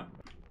 Yeah.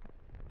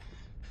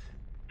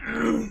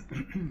 And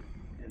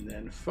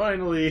then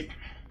finally,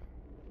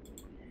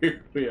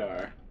 here we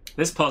are.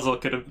 This puzzle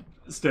could have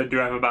stood to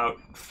have about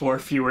 4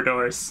 fewer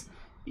doors.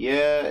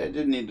 Yeah, it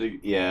didn't need to.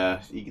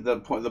 Yeah, the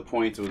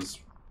point was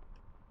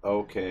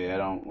okay. I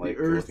don't like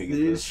The earth looking at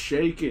is this.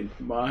 shaking.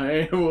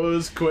 Mine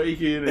was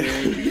quaking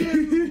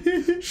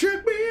and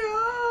shook me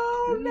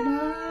all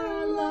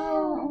night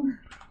long.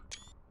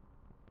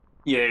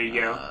 Yeah, there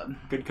you go.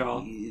 Good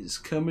call. He's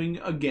coming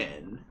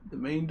again. The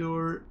main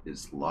door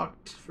is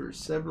locked for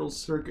several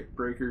circuit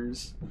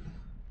breakers.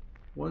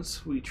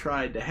 Once we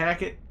tried to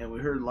hack it, and we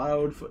heard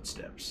loud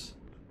footsteps.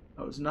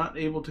 I was not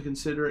able to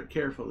consider it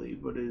carefully,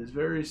 but it is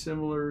very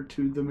similar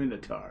to the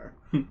Minotaur.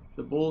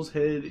 The bull's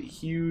head,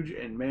 huge,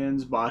 and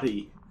man's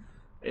body.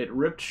 It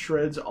ripped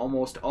shreds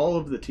almost all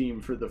of the team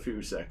for a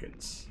few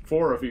seconds.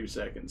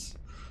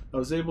 I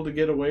was able to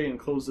get away and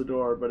close the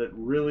door, but it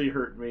really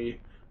hurt me.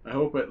 I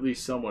hope at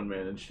least someone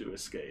managed to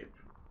escape.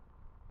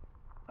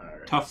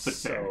 Alright, Tough but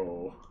fair.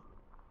 So,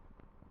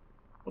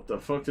 what the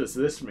fuck does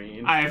this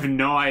mean? I have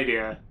no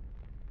idea.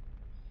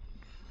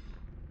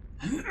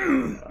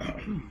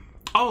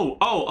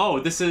 Oh,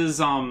 this is,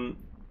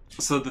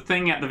 so the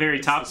thing at the very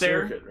top the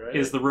there circuit, right?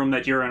 is the room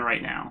that you're in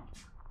right now.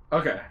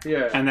 Okay,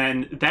 yeah. And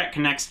then that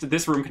connects to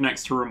this room,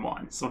 connects to room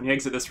 1. So when you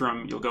exit this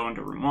room, you'll go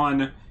into room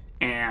 1,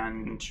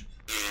 and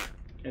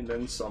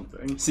then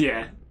something. so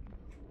yeah,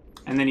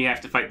 and then you have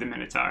to fight the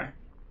Minotaur.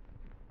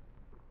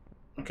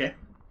 Okay.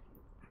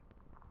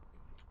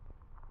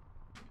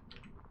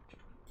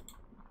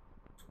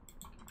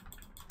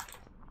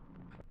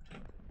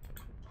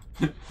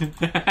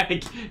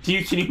 Can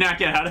you not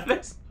get out of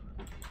this?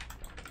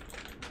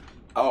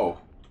 Oh.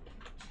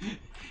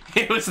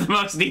 It was the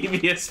most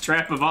devious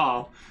trap of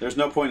all. There's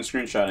no point in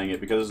screenshotting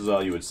it because this is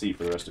all you would see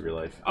for the rest of your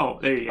life. Oh,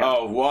 there you go.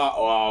 Oh,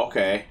 wow,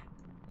 okay.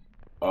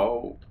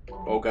 Oh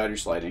god, you're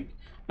sliding.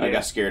 Yeah. I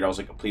got scared. I was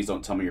like, please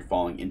don't tell me you're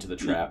falling into the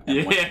trap.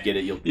 And once you get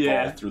it, you'll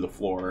fall through the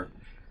floor.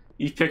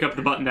 You pick up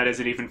the button that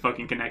isn't even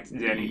fucking connected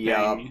to anything,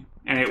 Yep.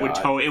 and it would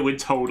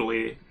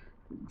totally.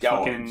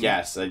 Fucking...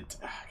 yes.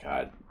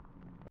 God,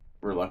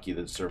 we're lucky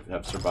to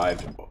have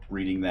survived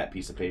reading that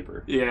piece of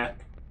paper. Yeah.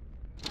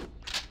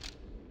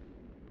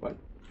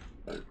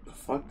 What the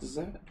fuck is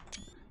that?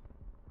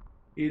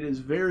 It is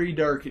very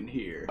dark in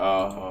here.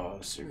 Oh,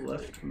 seriously.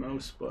 Left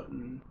mouse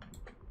button.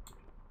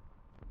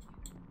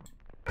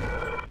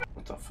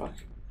 What the fuck?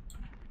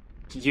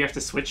 Did you have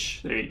to switch?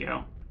 There you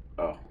go.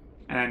 Oh.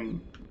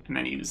 And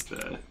then use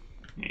the.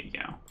 There you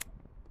go.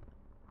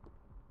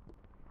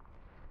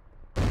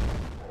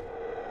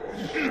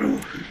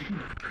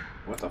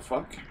 What the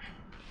fuck?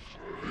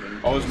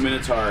 Oh, it's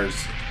Minotaurs.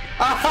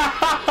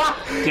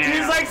 Damn.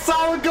 He's like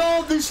solid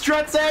gold. He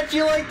struts at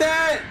you like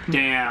that.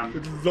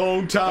 Damn.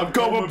 Long time I'm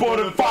coming for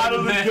the fight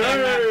of the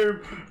game.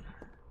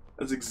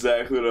 That's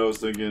exactly what I was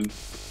thinking.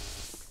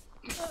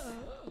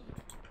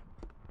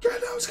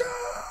 Let's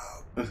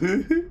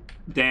go.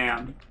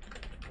 Damn.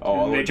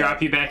 Oh, And they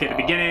drop you back at the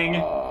beginning.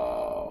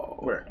 Oh.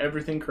 Where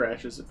everything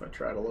crashes if I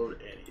try to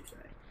load anything.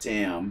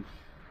 Damn.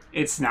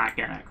 It's not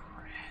gonna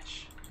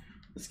crash.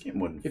 This game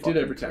wouldn't It fucking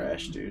did every time.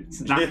 crash, dude.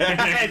 It's not gonna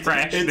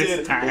crash it this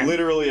did time.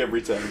 literally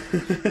every time.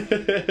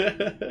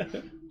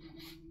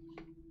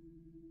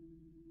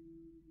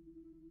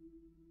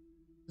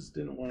 Just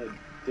didn't want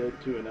to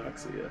dead to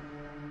Anoxia.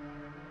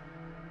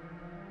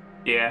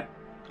 Yeah.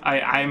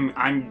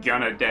 I'm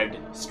gonna dead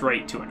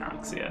straight to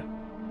Anoxia.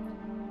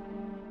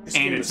 This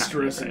And game it's is not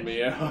stressing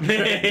me out.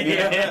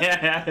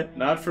 Yeah.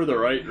 Not for the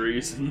right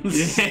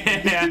reasons.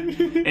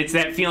 It's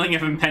that feeling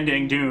of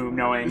impending doom,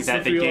 knowing It's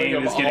that the feeling game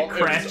of is gonna all-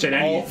 crash it's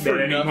at all for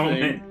any nothing,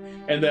 moment.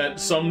 and that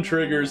some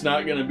trigger's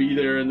not gonna be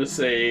there in the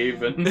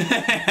save, and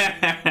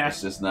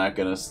It's just not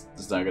gonna.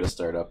 It's not gonna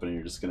start up, and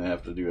you're just gonna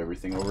have to do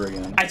everything over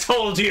again. I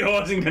told you it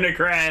wasn't gonna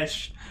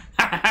crash.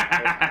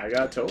 I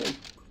got told.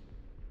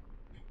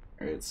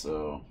 All right,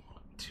 so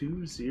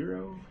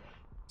 2-0.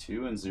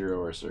 2 and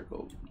 0 are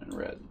circled in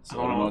red. So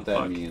I I don't know what that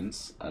fuck.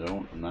 means.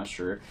 I'm not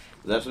sure. Does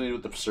that have something to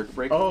do with the circuit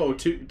breaker? Oh,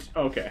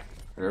 okay.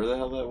 Whatever the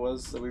hell that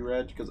was that we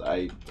read, because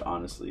I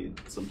honestly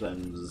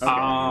sometimes. Okay.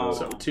 Oh.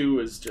 So 2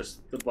 is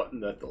just the button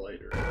that the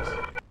lighter is.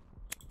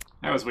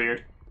 That was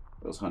weird.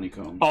 Those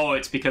honeycombs. Oh,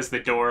 it's because the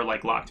door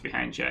like locked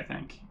behind you, I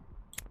think.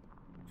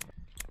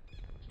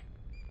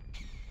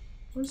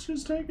 Let's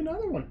just take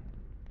another one.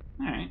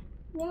 All right.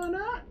 Why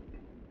not?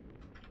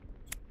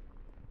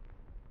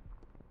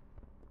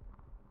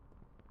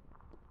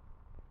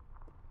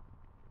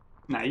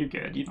 Nah, you're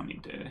good. You don't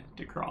need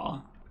to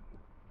crawl.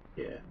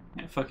 Yeah.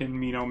 That fucking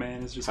Mino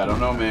man is just. I don't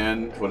know,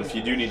 man. What if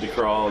you do need to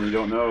crawl and you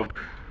don't know?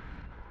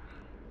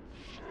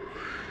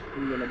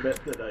 I'm gonna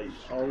bet that I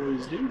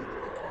always do.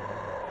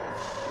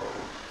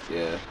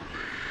 Yeah.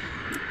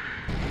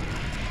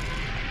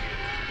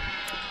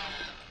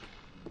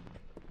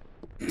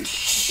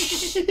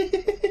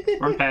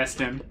 Run past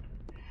him.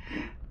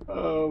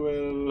 Oh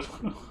man.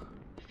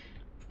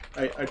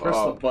 I pressed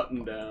the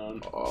button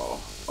down. Oh,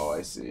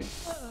 I see.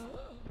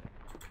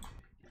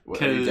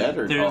 What, are you Because dead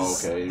or?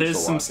 there's Oh, okay. there's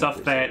So some lock stuff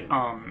up that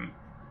yourself.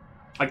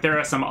 like there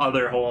are some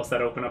other holes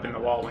that open up in the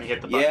wall when you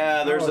hit the button.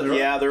 Yeah, there's Oh,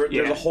 there's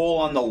Yeah. a hole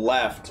on the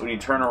left when you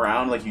turn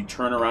around. Like you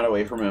turn around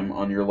away from him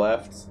on your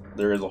left,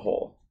 there is a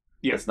hole.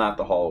 Yeah. It's not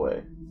the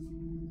hallway.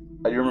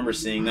 I do remember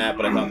seeing that,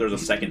 but I thought there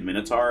was a second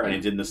Minotaur, and I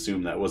didn't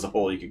assume that was a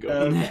hole you could go.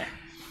 Okay.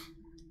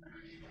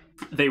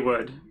 They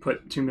would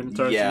put 2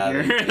 Minotaurs Yeah,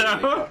 in here.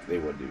 though. they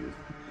would do.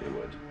 They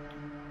would.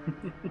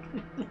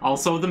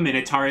 Also, the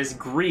Minotaur is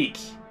Greek.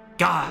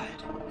 God.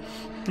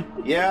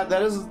 Yeah,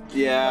 that is.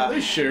 Yeah, They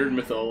shared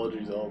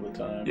mythologies all the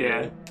time.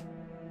 Yeah.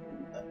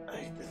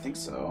 I think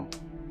so.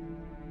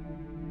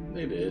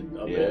 They did.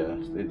 A Yeah,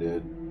 bit. they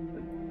did.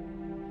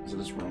 Is it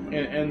just Roman?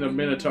 And the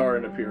Minotaur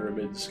in a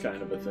pyramid's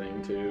kind of a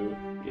thing, too.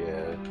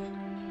 Yeah.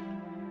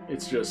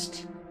 It's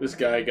just, this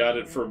guy got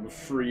it from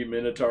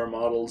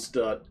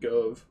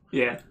freeminotaurmodels.gov.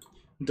 Yeah.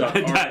 Dot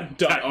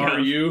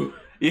 .ru.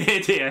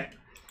 Yeah.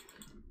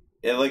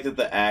 I like that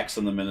the axe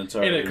on the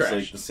Minotaur And it is like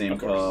crashed, the same of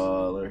course.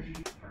 color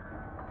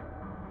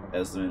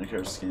as the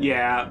Minotaur skin.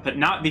 Yeah, but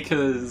not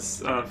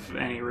because of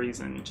any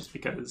reason, just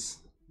because.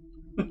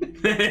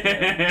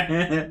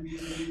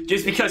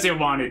 Just because it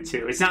wanted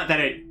to. It's not that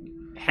it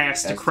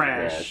has to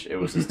crash. It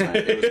was his time.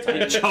 It was time.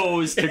 It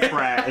chose to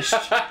crash.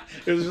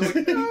 It was just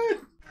like,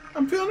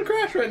 I'm feeling a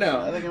crash right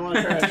now. I think I want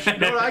to crash. You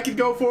know what I could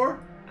go for?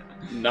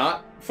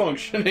 not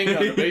functioning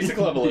on a basic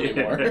level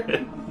anymore.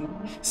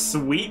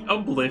 Sweet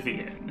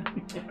oblivion.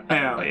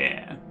 Hell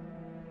yeah.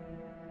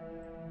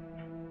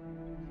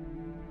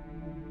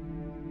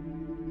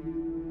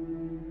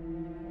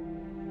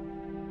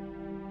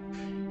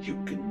 You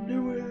can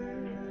do it.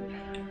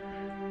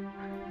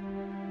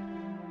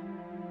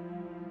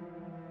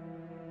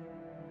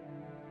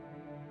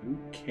 You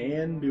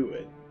can do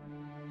it.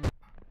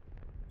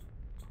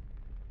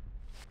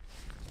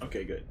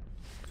 Okay, good.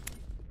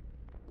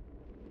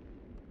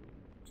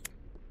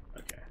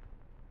 Okay.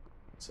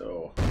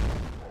 So,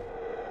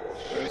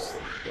 where's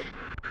the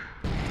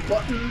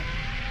button?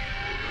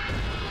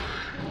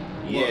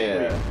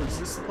 Yeah. Wait, is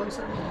this the place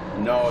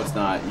I'm... No, it's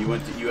not. You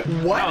went to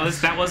What? Oh,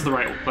 that was the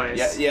right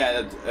place.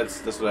 Yeah.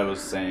 That's what I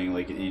was saying.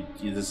 Like,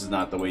 this is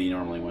not the way you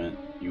normally went.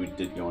 You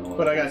did go in a little.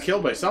 But I got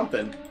killed by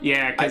something.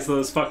 Yeah, because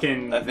those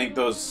fucking I think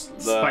those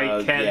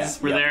spike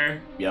heads were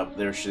there. Yep,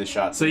 they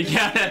shot. So you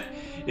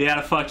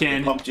gotta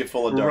fucking pumped you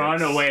full of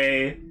darts. Run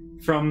away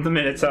from the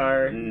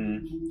Minotaur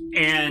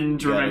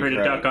and remember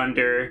to duck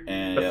under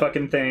the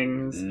fucking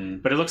things.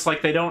 But it looks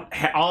like they don't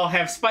all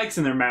have spikes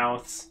in their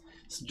mouths.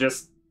 So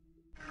just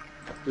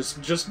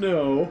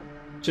know.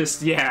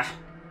 Yeah.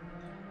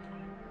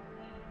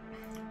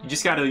 You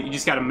just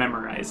gotta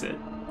memorize it.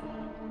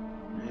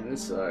 Man,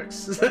 this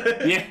sucks.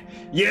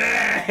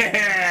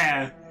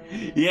 Yeah,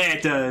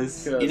 it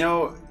does. You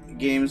know,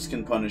 games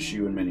can punish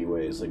you in many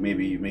ways, like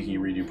maybe making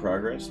you redo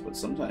progress, but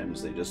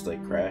sometimes they just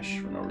like crash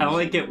for no reason. I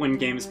like it when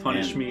games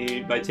punish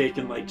me by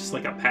taking just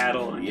like a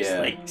paddle and just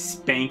like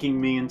spanking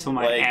me until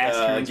my ass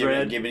turns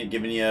red.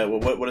 Giving you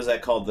what is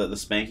that called? The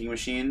spanking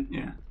machine?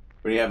 Yeah.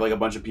 Where you have like a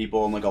bunch of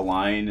people in like a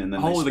line and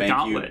then they spank the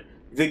gauntlet.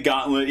 You. The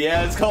gauntlet.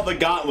 Yeah, it's called the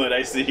gauntlet.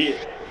 I see.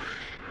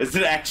 Is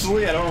it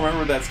actually? I don't remember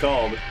what that's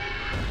called.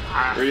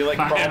 Where you like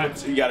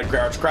you gotta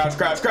crouch.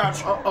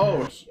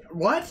 Oh,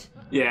 what?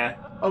 Yeah.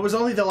 Oh, it was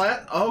only the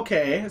last.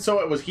 Okay,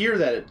 so it was here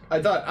that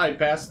I thought I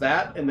passed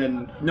that and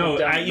then. No,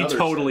 you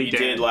totally did. You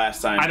did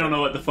last time. I don't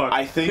know what the fuck.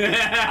 I think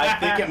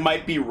it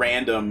might be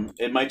random.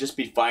 It might just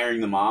be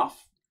firing them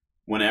off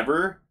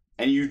whenever,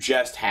 and you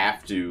just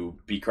have to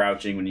be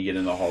crouching when you get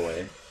in the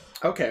hallway.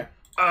 Okay.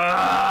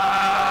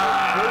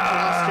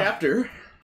 Last chapter.